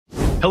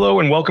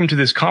Hello and welcome to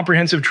this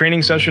comprehensive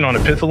training session on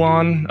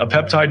Epithalon, a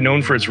peptide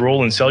known for its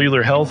role in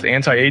cellular health,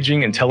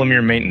 anti-aging, and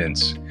telomere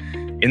maintenance.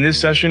 In this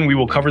session, we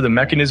will cover the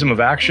mechanism of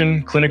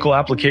action, clinical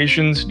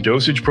applications,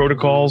 dosage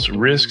protocols,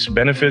 risks,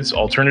 benefits,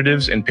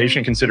 alternatives, and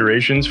patient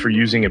considerations for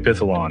using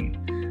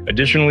Epithalon.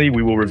 Additionally,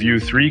 we will review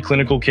 3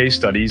 clinical case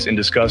studies and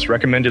discuss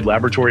recommended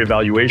laboratory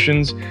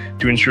evaluations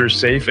to ensure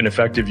safe and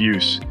effective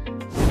use.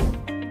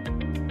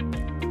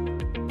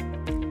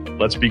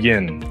 Let's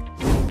begin.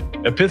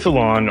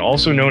 Epithalon,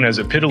 also known as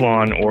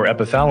Epithalon or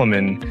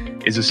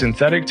epithalamin, is a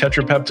synthetic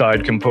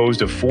tetrapeptide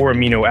composed of 4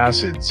 amino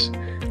acids: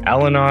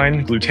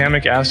 alanine,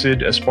 glutamic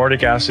acid,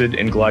 aspartic acid,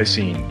 and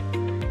glycine.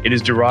 It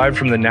is derived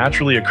from the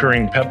naturally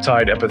occurring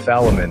peptide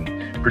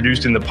epithalamin,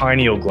 produced in the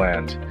pineal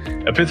gland.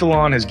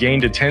 Epithalon has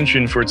gained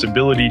attention for its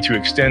ability to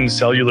extend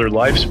cellular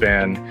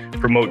lifespan,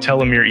 promote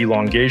telomere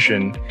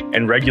elongation,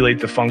 and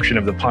regulate the function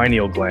of the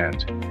pineal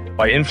gland.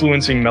 By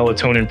influencing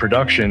melatonin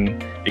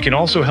production, it can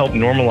also help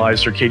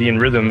normalize circadian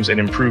rhythms and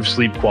improve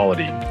sleep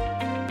quality.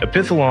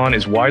 Epithalon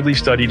is widely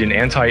studied in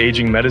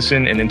anti-aging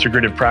medicine and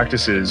integrative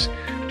practices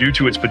due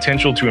to its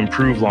potential to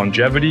improve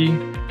longevity,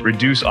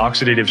 reduce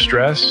oxidative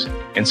stress,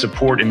 and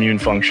support immune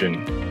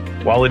function.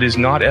 While it is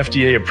not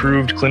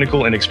FDA-approved,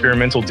 clinical and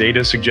experimental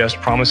data suggest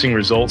promising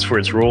results for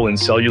its role in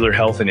cellular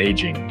health and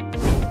aging.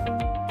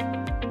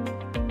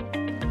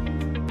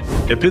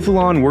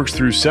 Epithalon works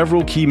through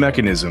several key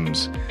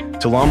mechanisms.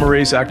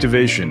 Telomerase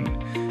activation.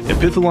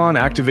 Epithalon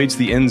activates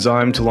the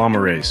enzyme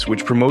telomerase,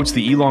 which promotes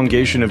the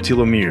elongation of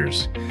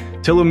telomeres.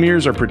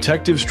 Telomeres are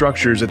protective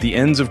structures at the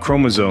ends of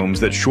chromosomes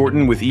that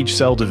shorten with each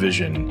cell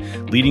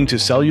division, leading to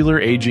cellular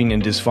aging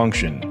and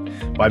dysfunction.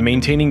 By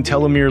maintaining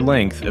telomere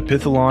length,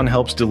 Epithalon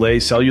helps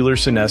delay cellular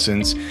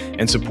senescence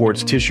and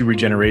supports tissue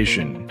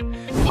regeneration.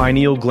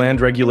 Pineal gland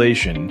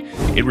regulation.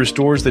 It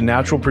restores the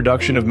natural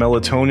production of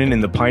melatonin in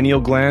the pineal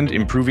gland,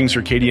 improving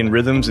circadian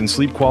rhythms and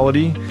sleep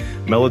quality.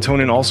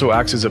 Melatonin also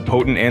acts as a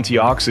potent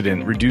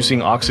antioxidant, reducing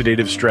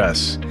oxidative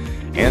stress.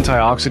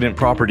 Antioxidant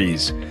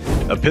properties.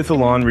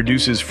 Epithalon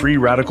reduces free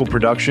radical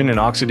production and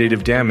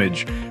oxidative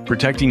damage,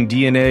 protecting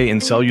DNA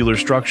and cellular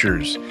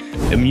structures.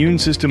 Immune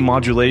system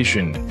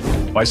modulation.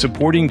 By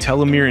supporting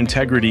telomere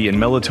integrity and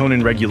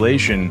melatonin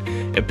regulation,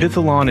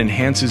 Epithalon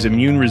enhances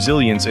immune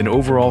resilience and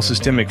overall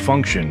systemic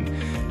function.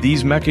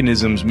 These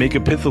mechanisms make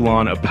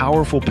Epithalon a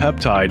powerful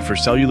peptide for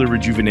cellular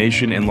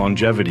rejuvenation and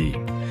longevity.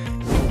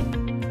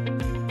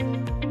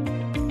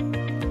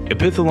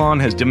 Epithalon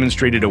has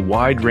demonstrated a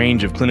wide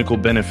range of clinical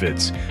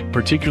benefits,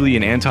 particularly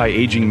in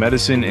anti-aging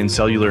medicine and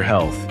cellular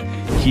health.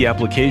 Key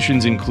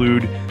applications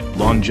include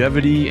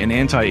longevity and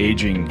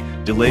anti-aging,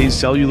 delays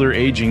cellular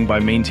aging by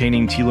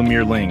maintaining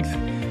telomere length,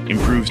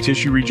 improves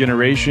tissue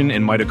regeneration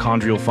and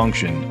mitochondrial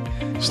function.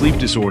 Sleep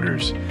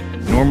disorders,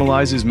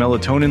 normalizes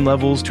melatonin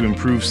levels to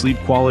improve sleep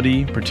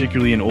quality,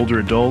 particularly in older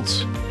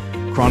adults.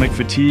 Chronic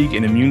fatigue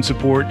and immune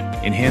support,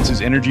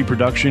 enhances energy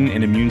production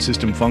and immune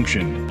system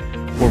function.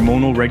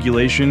 Hormonal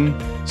regulation,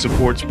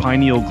 supports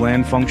pineal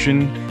gland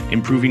function,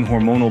 improving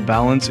hormonal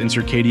balance and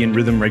circadian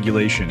rhythm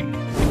regulation.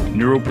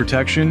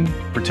 Neuroprotection,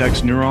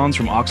 protects neurons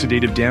from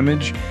oxidative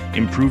damage,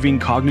 improving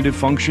cognitive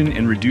function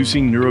and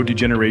reducing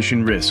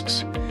neurodegeneration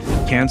risks.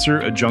 Cancer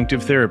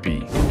adjunctive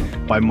therapy.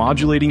 By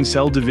modulating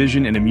cell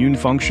division and immune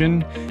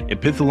function,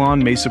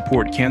 Epithalon may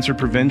support cancer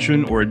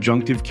prevention or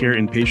adjunctive care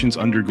in patients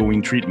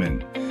undergoing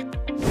treatment.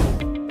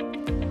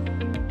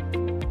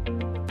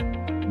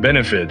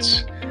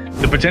 Benefits.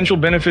 The potential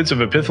benefits of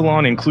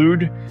Epithalon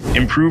include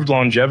improved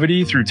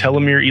longevity through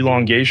telomere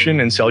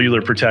elongation and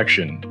cellular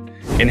protection,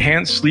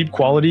 enhanced sleep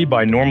quality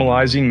by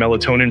normalizing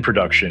melatonin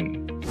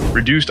production,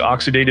 reduced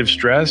oxidative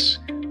stress,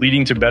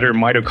 leading to better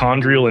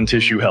mitochondrial and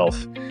tissue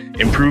health,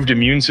 improved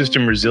immune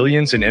system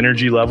resilience and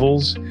energy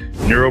levels,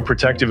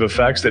 neuroprotective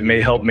effects that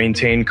may help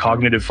maintain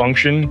cognitive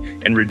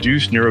function and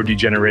reduce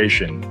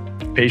neurodegeneration.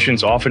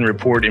 Patients often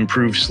report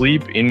improved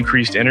sleep,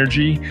 increased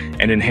energy,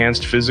 and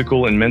enhanced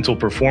physical and mental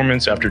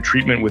performance after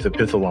treatment with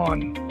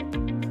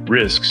Epithalon.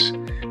 Risks.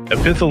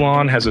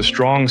 Epithalon has a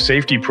strong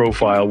safety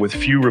profile with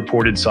few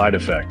reported side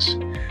effects.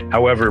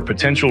 However,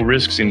 potential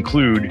risks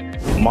include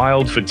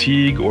mild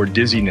fatigue or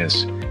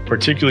dizziness,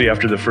 particularly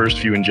after the first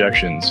few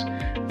injections,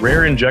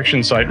 rare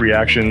injection site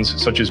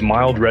reactions such as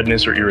mild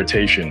redness or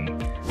irritation,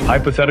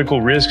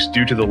 hypothetical risks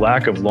due to the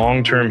lack of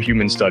long-term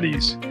human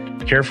studies.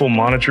 Careful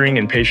monitoring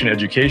and patient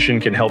education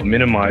can help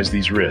minimize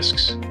these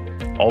risks.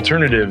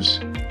 Alternatives.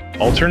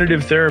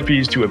 Alternative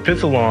therapies to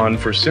Epithalon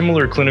for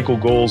similar clinical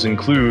goals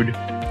include,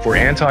 for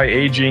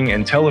anti-aging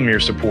and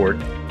telomere support,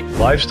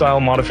 lifestyle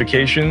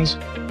modifications,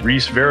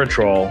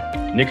 resveratrol,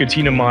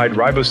 nicotinamide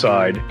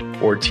riboside,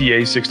 or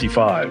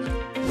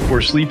TA65.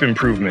 For sleep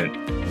improvement,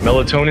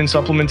 melatonin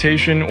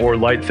supplementation or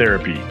light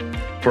therapy.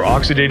 For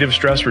oxidative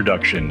stress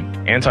reduction,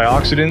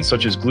 antioxidants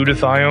such as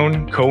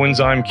glutathione,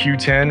 coenzyme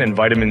Q10, and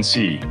vitamin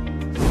C.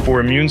 For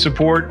immune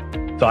support,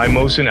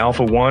 thymosin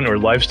alpha-1 or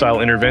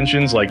lifestyle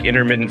interventions like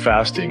intermittent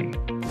fasting.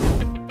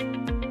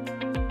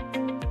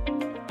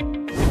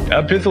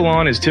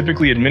 Epithalon is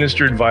typically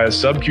administered via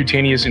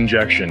subcutaneous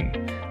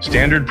injection.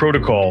 Standard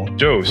protocol,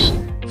 dose,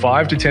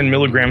 5 to 10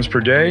 milligrams per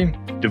day,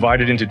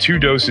 divided into 2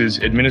 doses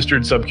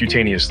administered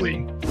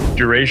subcutaneously.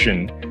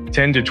 Duration: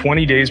 10 to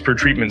 20 days per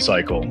treatment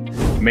cycle.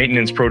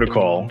 Maintenance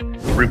protocol: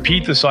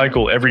 repeat the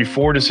cycle every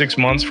 4 to 6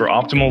 months for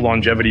optimal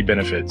longevity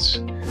benefits.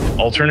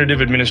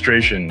 Alternative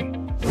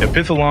administration: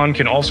 Epithalon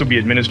can also be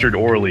administered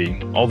orally,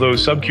 although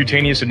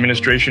subcutaneous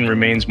administration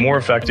remains more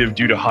effective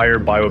due to higher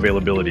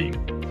bioavailability.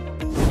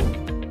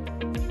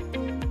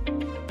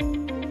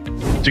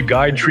 To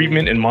guide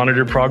treatment and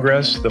monitor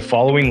progress, the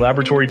following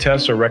laboratory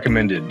tests are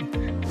recommended: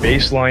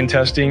 baseline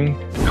testing,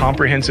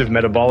 comprehensive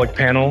metabolic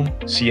panel,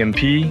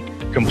 CMP,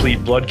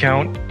 complete blood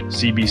count,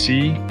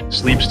 CBC,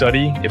 sleep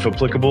study, if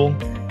applicable,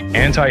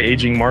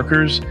 anti-aging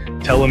markers,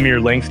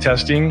 telomere length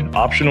testing,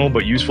 optional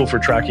but useful for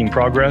tracking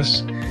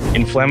progress,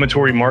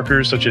 inflammatory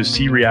markers such as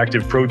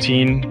C-reactive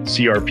protein,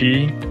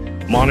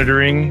 CRP,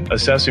 monitoring,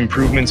 assess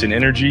improvements in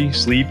energy,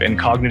 sleep, and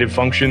cognitive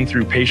function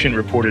through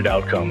patient-reported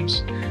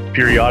outcomes.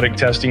 Periodic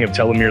testing of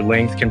telomere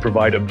length can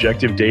provide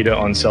objective data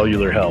on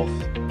cellular health.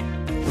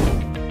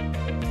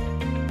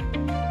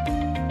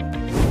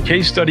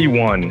 Case Study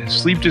 1.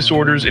 Sleep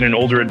disorders in an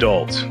older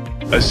adult.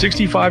 A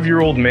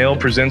 65-year-old male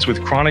presents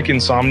with chronic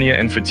insomnia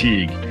and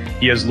fatigue.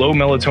 He has low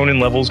melatonin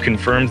levels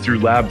confirmed through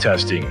lab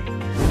testing.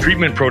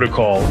 Treatment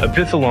protocol: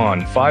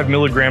 Epithalon, 5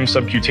 mg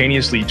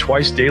subcutaneously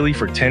twice daily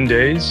for 10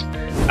 days.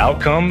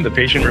 Outcome: the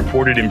patient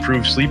reported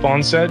improved sleep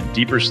onset,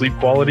 deeper sleep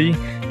quality,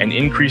 and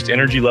increased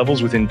energy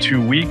levels within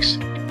 2 weeks.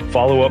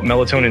 Follow-up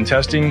melatonin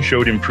testing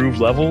showed improved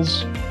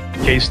levels.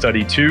 Case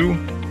Study 2.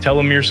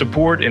 Telomere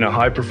support in a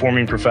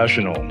high-performing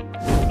professional.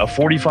 A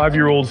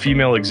 45-year-old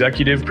female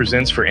executive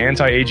presents for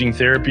anti-aging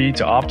therapy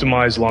to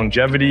optimize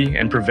longevity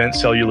and prevent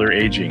cellular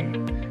aging.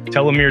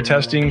 Telomere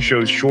testing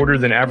shows shorter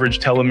than average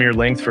telomere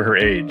length for her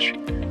age.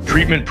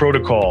 Treatment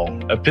protocol: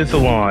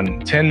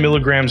 Epithalon, 10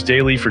 mg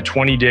daily for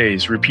 20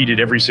 days, repeated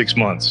every 6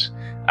 months.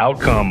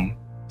 Outcome: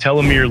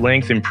 telomere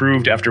length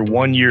improved after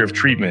 1 year of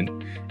treatment,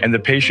 and the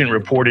patient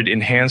reported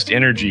enhanced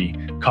energy,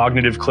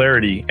 cognitive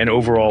clarity, and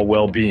overall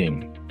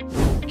well-being.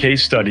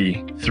 Case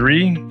Study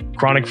 3.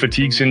 Chronic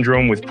fatigue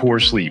syndrome with poor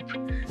sleep.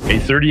 A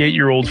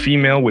 38-year-old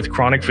female with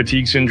chronic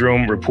fatigue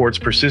syndrome reports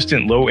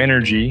persistent low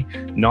energy,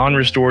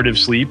 non-restorative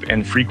sleep,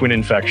 and frequent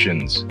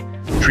infections.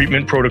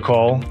 Treatment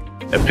protocol: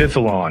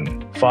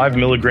 Epithalon, 5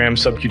 mg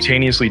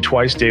subcutaneously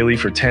twice daily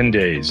for 10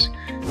 days.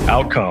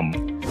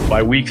 Outcome: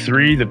 by week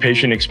 3, the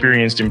patient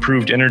experienced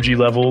improved energy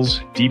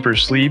levels, deeper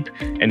sleep,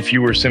 and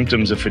fewer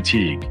symptoms of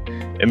fatigue.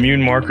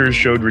 Immune markers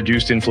showed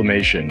reduced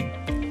inflammation.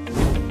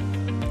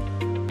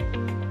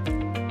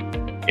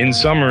 In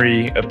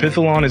summary,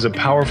 Epithalon is a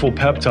powerful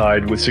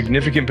peptide with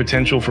significant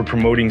potential for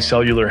promoting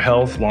cellular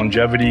health,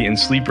 longevity, and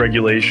sleep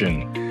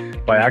regulation.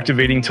 By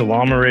activating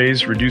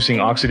telomerase, reducing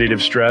oxidative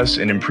stress,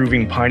 and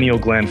improving pineal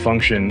gland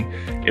function,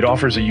 it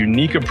offers a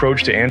unique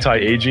approach to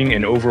anti-aging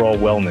and overall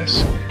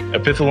wellness.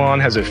 Epithalon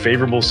has a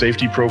favorable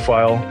safety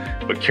profile,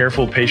 but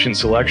careful patient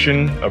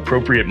selection,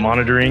 appropriate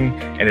monitoring,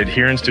 and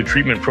adherence to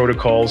treatment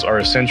protocols are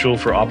essential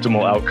for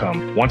optimal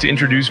outcome. Want to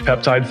introduce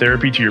peptide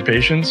therapy to your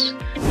patients?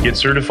 Get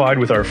certified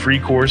with our free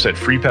course at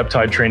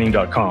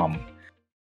freepeptidetraining.com.